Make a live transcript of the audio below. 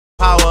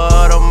Power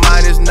of the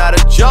mind is not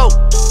a joke.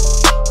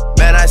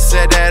 Man, I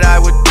said that I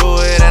would do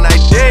it and I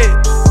did.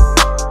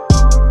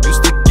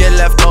 Used to get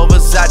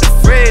leftovers out the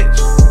fridge.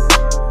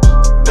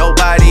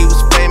 Nobody was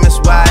famous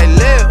where I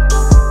live.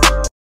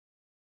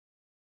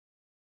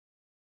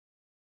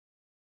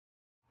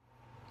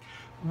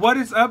 What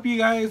is up, you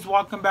guys?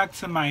 Welcome back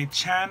to my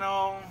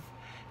channel.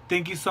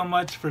 Thank you so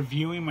much for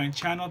viewing my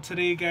channel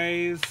today,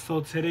 guys. So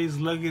today's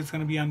look is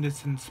going to be on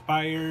this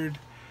inspired,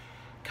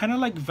 kind of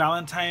like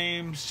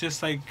Valentine's,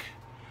 just like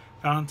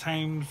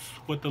Valentine's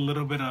with a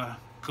little bit of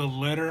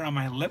glitter on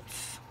my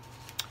lips.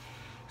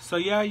 So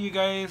yeah, you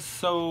guys,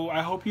 so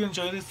I hope you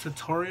enjoyed this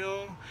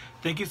tutorial.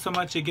 Thank you so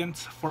much again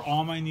for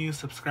all my new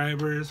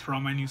subscribers, for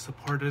all my new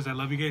supporters. I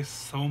love you guys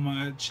so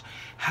much.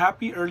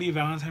 Happy early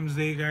Valentine's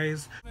Day,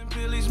 guys.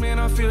 Man,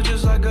 I feel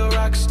just like a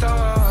rock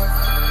star.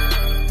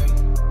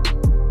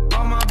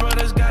 All my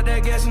brothers got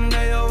that gas and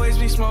they always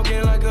be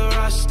smoking like a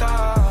rock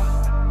star.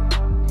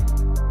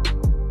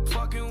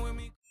 Fucking with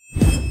me.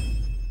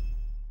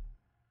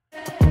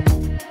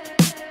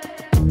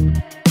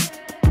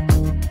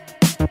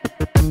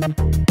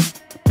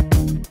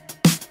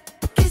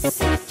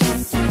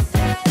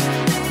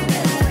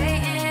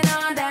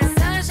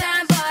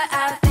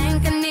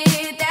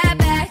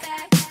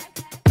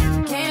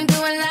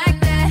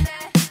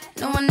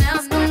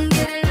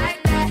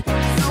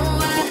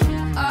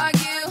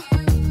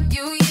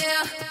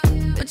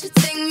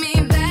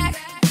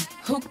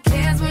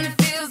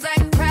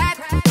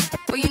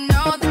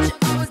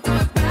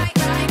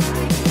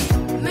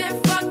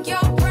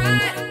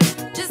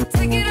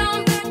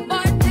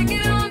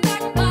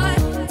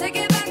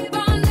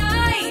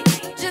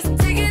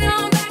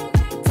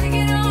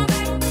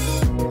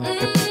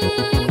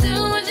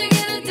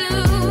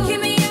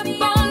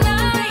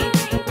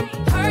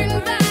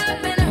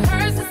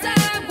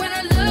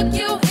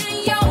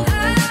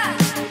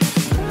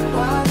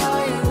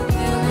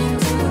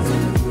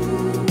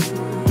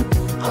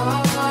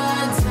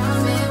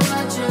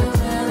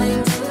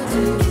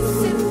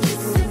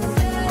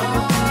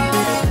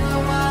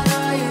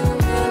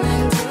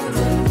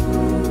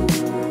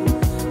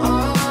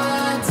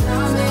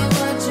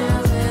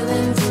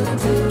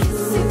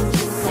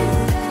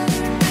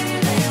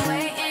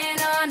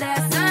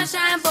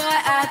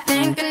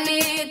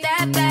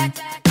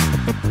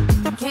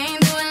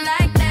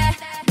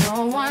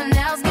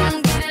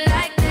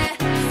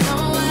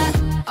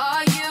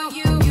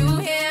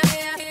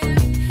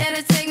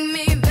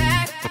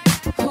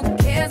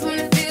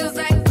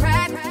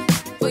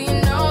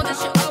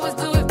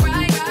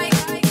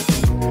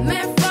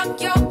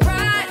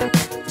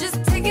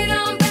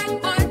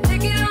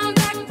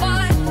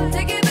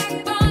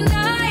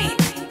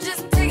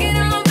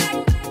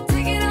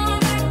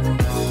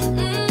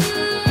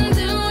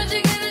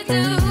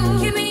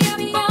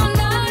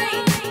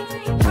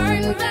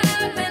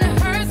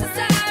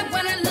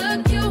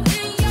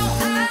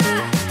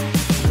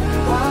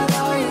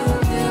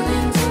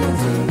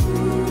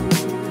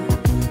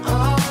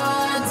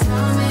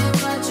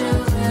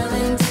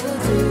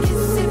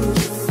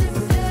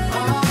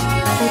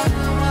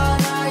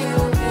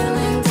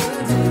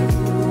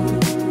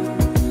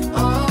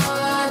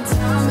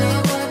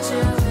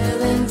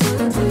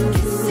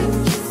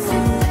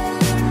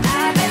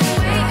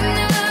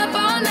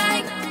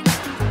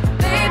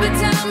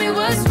 Tell me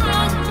what's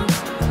wrong.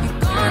 You're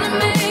gonna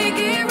make